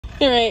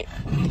You're right.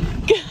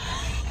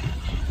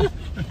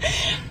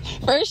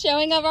 First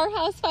showing of our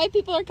house, 5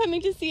 people are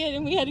coming to see it,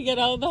 and we had to get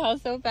out of the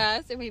house so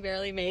fast, and we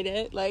barely made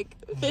it. Like,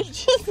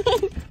 it's just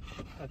like...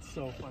 That's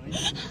so funny.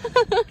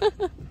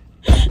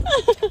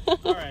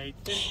 All right.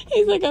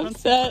 He's like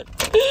upset.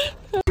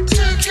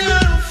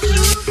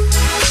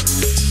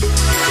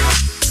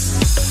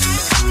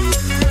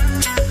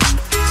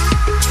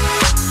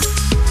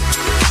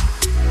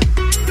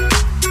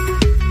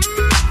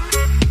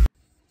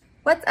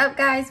 What's up,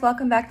 guys?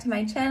 Welcome back to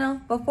my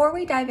channel. Before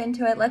we dive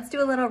into it, let's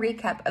do a little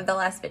recap of the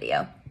last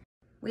video.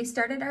 We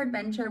started our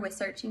adventure with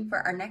searching for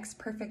our next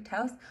perfect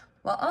house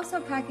while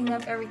also packing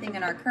up everything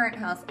in our current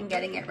house and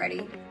getting it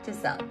ready to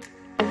sell.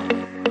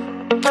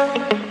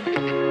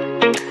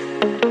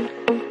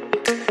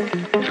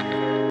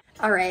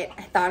 All right,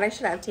 I thought I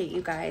should update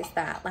you guys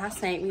that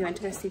last night we went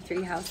to go see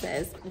 3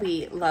 houses.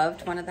 We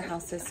loved one of the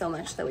houses so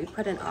much that we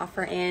put an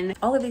offer in.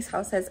 All of these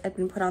houses had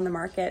been put on the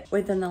market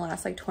within the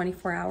last like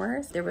 24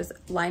 hours. There was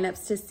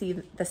lineups to see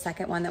the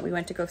second one that we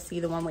went to go see,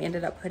 the one we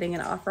ended up putting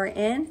an offer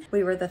in.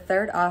 We were the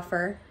 3rd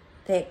offer.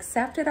 They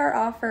accepted our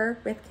offer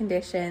with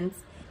conditions.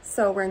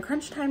 So we're in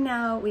crunch time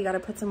now. We got to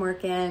put some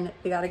work in.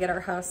 We got to get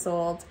our house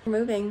sold. We're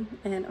moving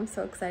and I'm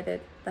so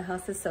excited. The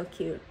house is so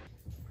cute.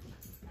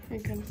 Here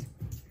it comes.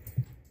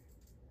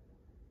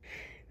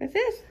 What's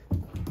this?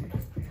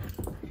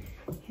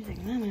 He's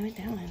like, Mom, I went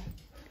that one.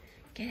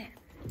 Get it.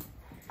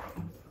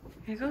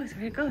 Here it goes,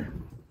 where'd it go?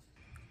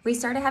 We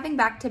started having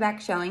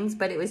back-to-back showings,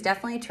 but it was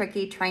definitely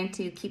tricky trying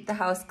to keep the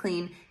house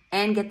clean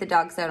and get the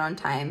dogs out on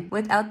time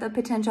without the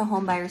potential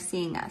home buyers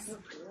seeing us.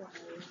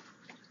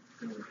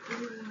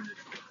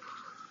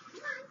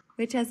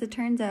 Which, as it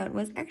turns out,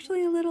 was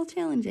actually a little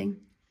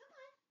challenging.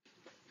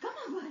 Come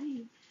on,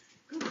 buddy.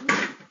 Go.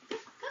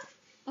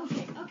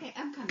 Okay,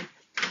 I'm coming.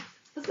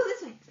 Let's go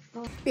this way.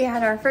 Go. We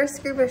had our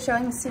first group of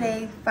showings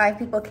today. 5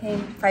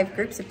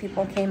 groups of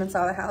people came and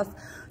saw the house.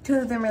 2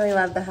 of them really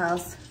loved the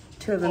house.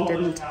 2 of them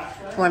didn't.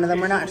 1 of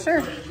them we're not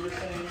sure.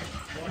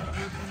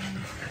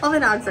 All the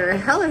dogs are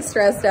hella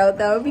stressed out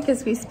though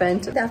because we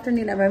spent the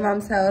afternoon at my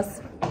mom's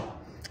house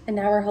and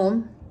now we're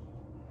home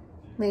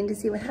waiting to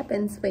see what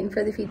happens, waiting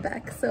for the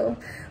feedback. So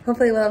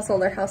hopefully we'll have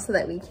sold our house so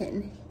that we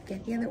can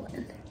get the other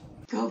one.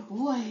 Good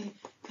boy.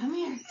 Come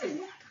here.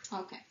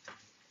 Okay.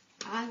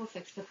 I will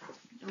fix the problem.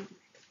 Don't worry.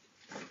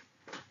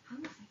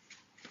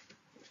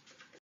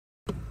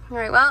 All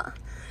right, well,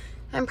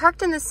 I'm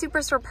parked in the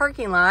Superstore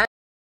parking lot.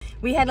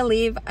 We had to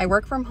leave. I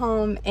work from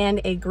home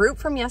and a group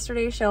from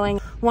yesterday's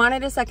showing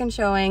wanted a second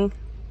showing.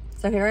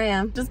 So here I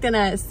am, just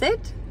gonna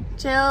sit,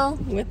 chill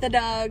with the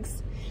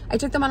dogs. I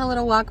took them on a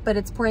little walk, but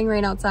it's pouring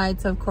rain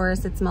outside. So of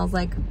course it smells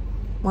like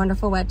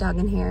wonderful wet dog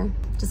in here.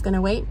 Just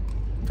gonna wait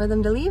for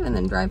them to leave and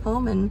then drive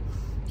home and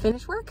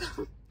finish work.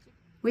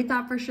 We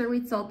thought for sure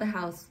we'd sold the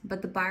house,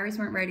 but the buyers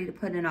weren't ready to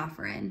put an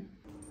offer in.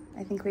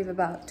 I think we have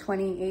about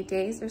 28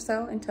 days or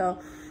so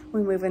until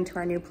we move into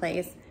our new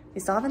place. We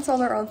still haven't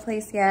sold our old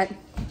place yet.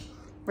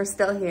 We're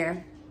still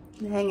here,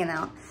 hanging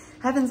out.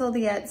 Haven't sold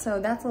it yet, so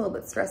that's a little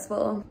bit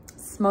stressful.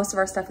 Most of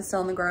our stuff is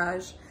still in the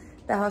garage.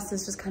 The house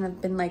has just kind of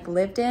been like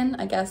lived in.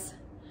 I guess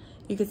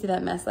you could see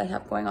that mess I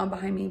have going on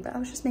behind me, but I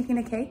was just making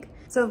a cake.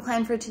 So the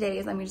plan for today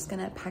is I'm just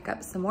gonna pack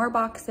up some more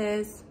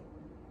boxes,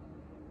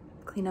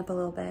 clean up a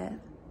little bit.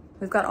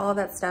 We've got all of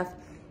that stuff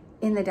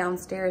in the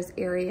downstairs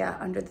area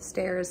under the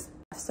stairs.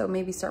 So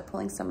maybe start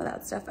pulling some of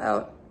that stuff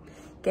out,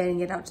 getting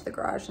it out to the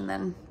garage and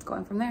then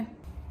going from there.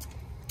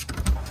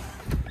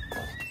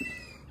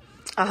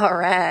 All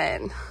right.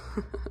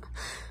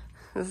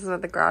 This is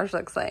what the garage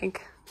looks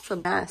like. It's a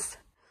mess.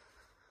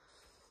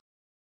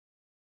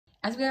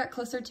 As we got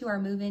closer to our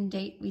move-in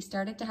date, we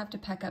started to have to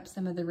pack up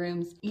some of the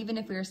rooms, even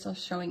if we were still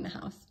showing the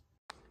house.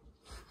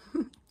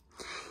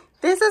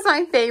 This is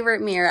my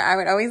favorite mirror. I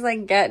would always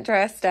like get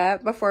dressed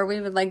up before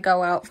we would like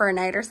go out for a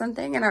night or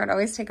something, and I would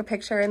always take a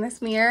picture in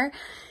this mirror.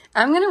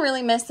 I'm gonna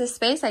really miss this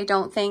space. I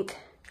don't think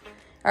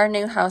our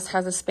new house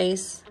has a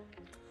space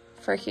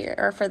for here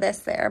or for this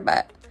there,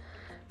 but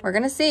we're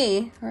gonna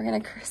see. We're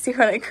gonna see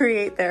what I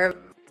create there.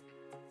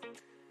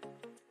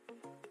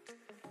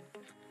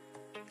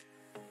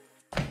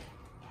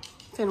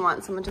 Didn't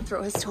want someone to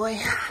throw his toy.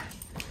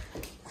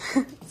 So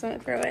I'm gonna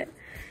throw it.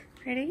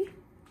 Ready?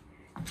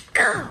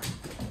 Go!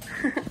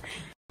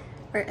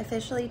 We're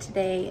officially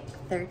today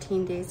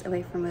 13 days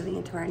away from moving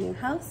into our new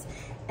house,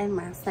 and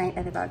last night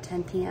at about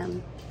 10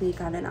 p.m. we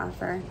got an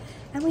offer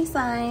and we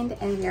signed,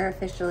 and we are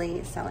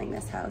officially selling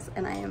this house,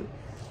 and I am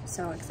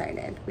so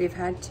excited. We've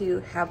had to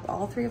have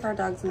all 3 of our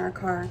dogs in our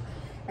car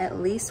at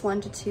least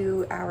 1 to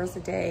 2 hours a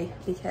day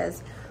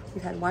because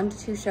we've had 1 to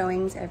 2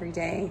 showings every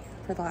day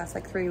for the last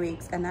like 3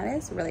 weeks, and that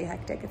is really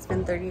hectic. It's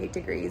been 38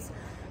 degrees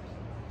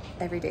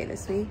every day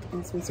this week,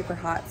 and it's been super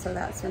hot, so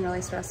that's been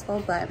really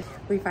stressful, but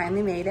we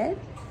finally made it.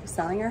 We're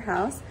selling our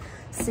house.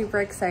 Super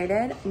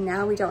excited.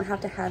 Now we don't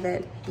have to have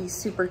it be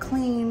super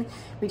clean.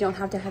 We don't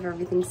have to have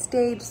everything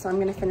staged, so I'm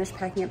gonna finish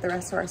packing up the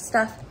rest of our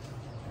stuff.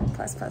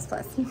 Plus. Start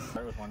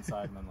with one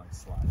side and then like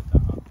slide it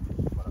down.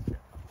 Put up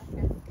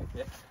here.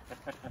 Yeah.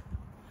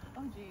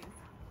 Oh geez.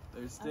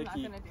 They're sticky.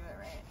 I'm not gonna do it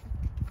right.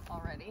 All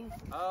today?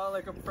 Oh,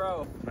 like a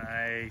pro.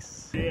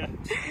 Nice. Yeah.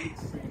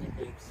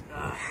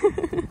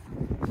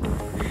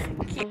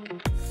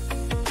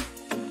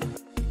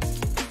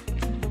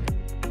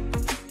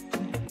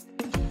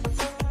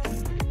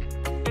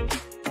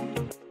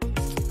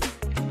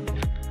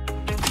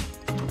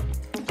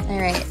 All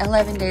right,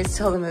 11 days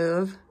till the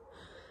move.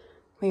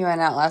 We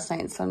went out last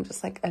night, so I'm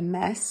just like a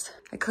mess.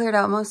 I cleared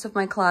out most of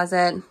my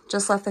closet,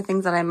 just left the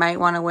things that I might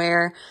want to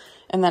wear,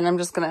 and then I'm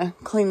just gonna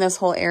clean this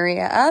whole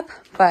area up.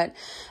 But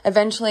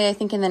eventually, I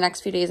think in the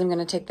next few days, I'm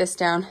gonna take this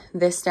down,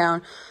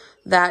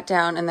 that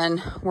down, and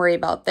then worry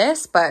about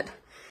this. But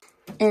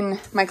in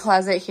my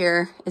closet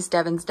here is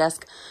Devin's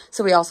desk,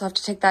 so we also have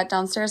to take that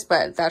downstairs,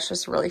 but that's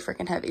just really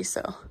freaking heavy,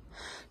 so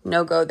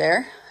no go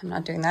there. I'm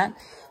not doing that.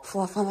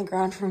 Fluff on the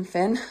ground from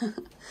Finn.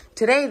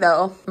 Today,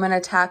 though, I'm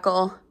gonna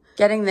tackle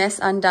getting this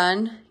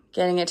undone,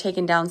 getting it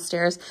taken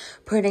downstairs,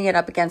 putting it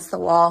up against the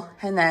wall,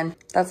 and then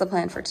that's the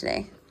plan for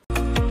today.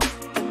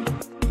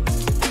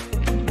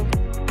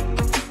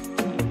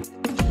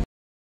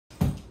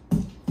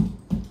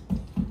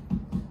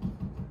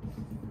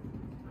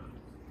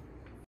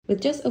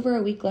 With just over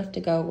a week left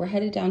to go, we're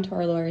headed down to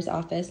our lawyer's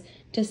office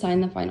to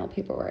sign the final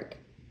paperwork.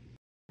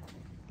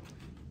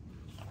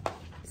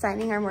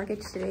 Signing our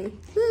mortgage today.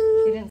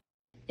 Woo!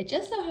 It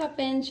just so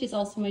happens she's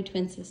also my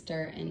twin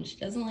sister, and she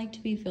doesn't like to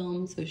be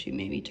filmed, so she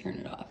made me turn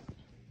it off.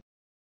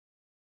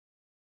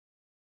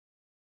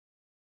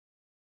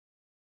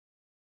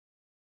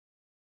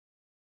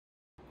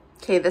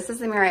 Okay, this is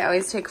the mirror I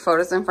always take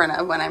photos in front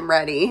of when I'm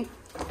ready,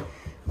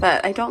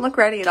 but I don't look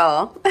ready at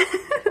all.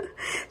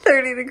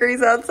 30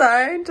 degrees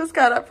outside, just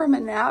got up from a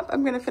nap.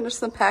 I'm gonna finish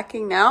some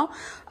packing now.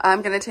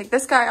 I'm gonna take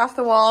this guy off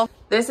the wall.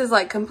 This is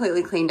like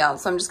completely cleaned out,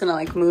 so I'm just gonna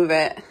like move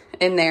it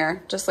in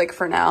there, just like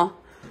for now.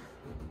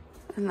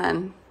 And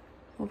then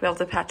we'll be able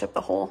to patch up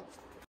the hole.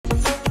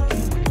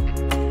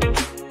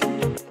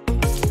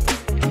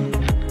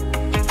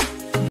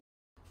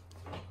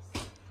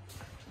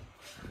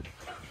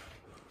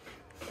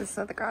 This is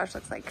what the garage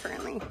looks like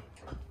currently.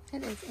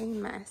 It is a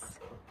mess.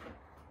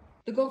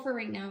 The goal for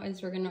right now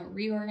is we're gonna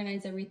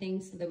reorganize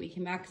everything so that we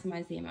can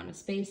maximize the amount of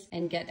space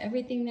and get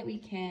everything that we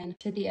can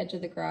to the edge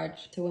of the garage.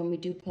 So when we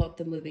do pull up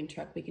the moving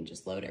truck, we can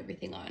just load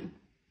everything on.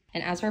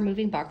 And as we're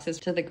moving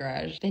boxes to the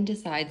garage, Finn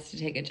decides to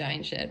take a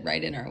giant shit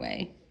right in our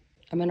way.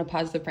 I'm gonna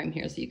pause the frame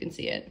here so you can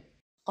see it.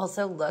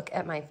 Also, look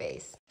at my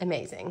face.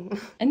 Amazing.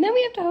 And then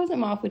we have to hose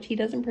him off, which he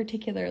doesn't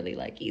particularly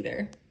like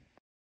either.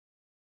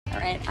 All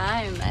right,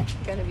 I'm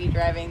gonna be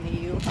driving the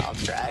U-Haul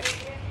truck.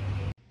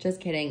 Just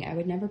kidding, I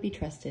would never be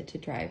trusted to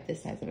drive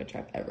this size of a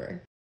truck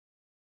ever.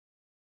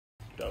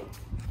 Dope.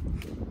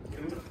 Can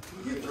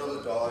you throw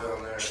the dolly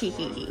on there?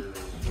 Tee.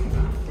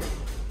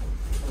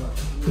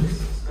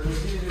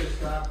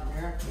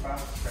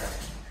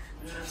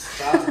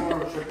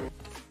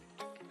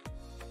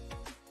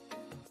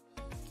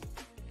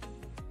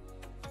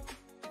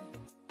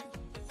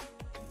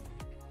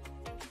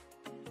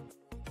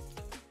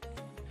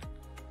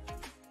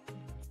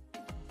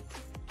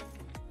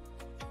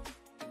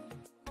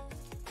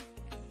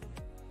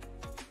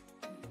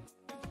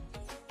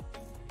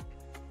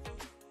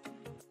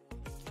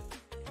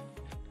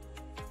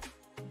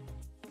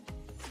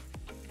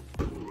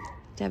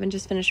 Devin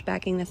just finished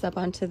backing this up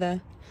onto the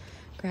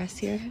grass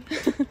here.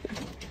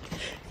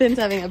 Finn's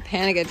having a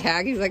panic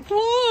attack. He's like,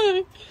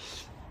 why?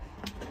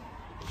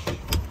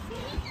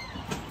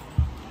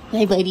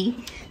 Hey,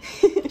 buddy.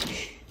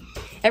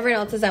 Everyone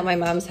else is at my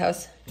mom's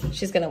house.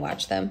 She's gonna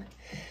watch them.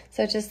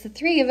 So just the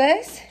three of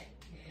us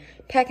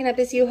packing up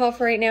this U-Haul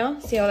for right now.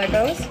 See how that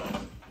goes.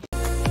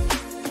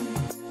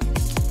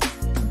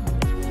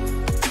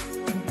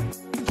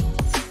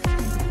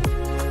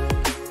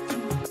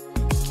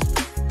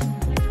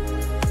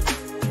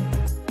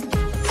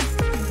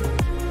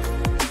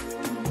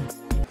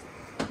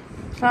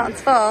 Well,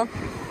 it's full.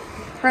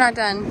 We're not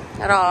done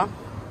at all.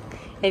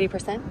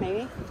 80%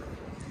 maybe.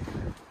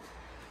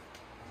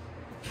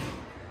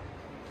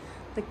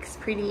 Looks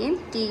pretty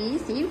empty,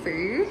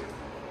 super.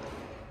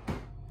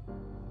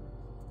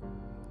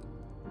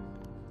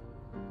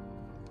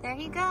 There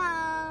he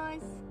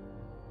goes.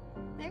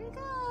 There we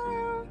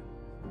go.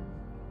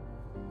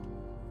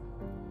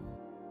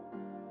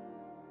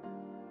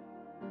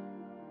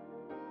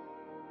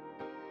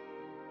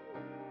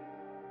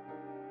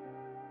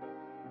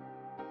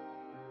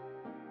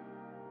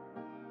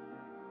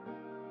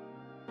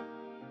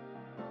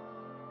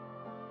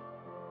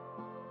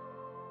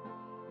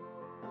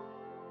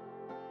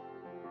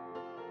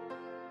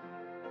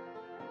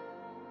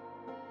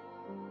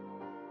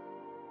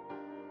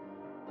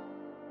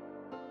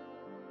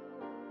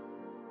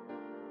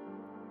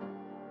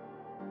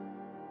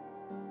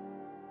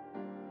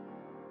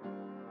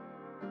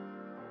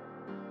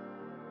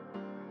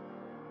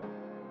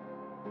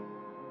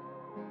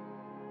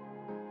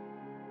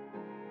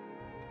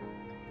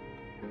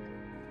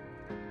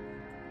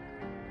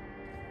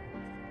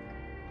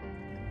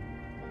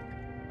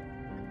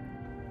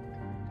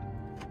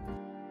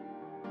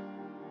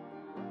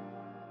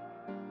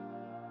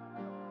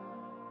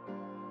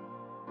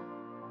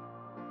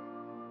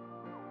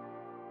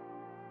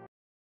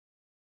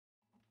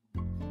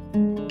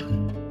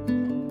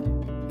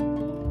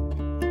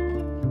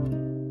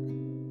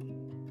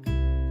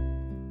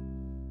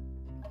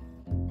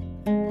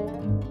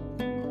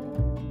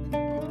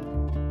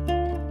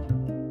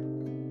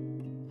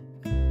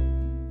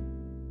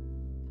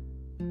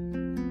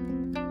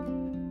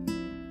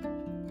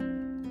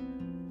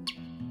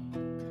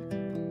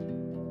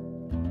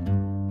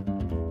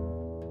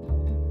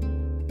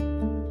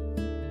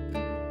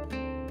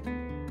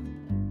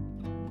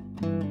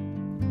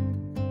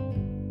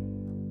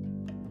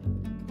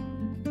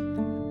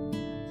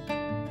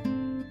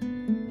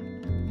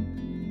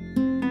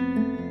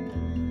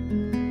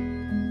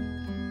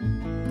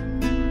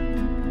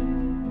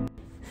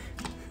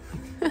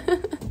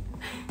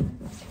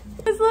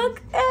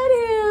 look at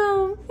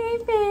him. Hey,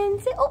 Finn.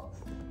 Say, oh,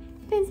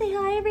 Finn, say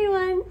hi,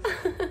 everyone.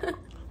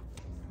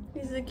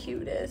 He's the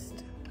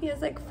cutest. He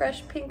has like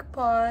fresh pink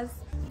paws.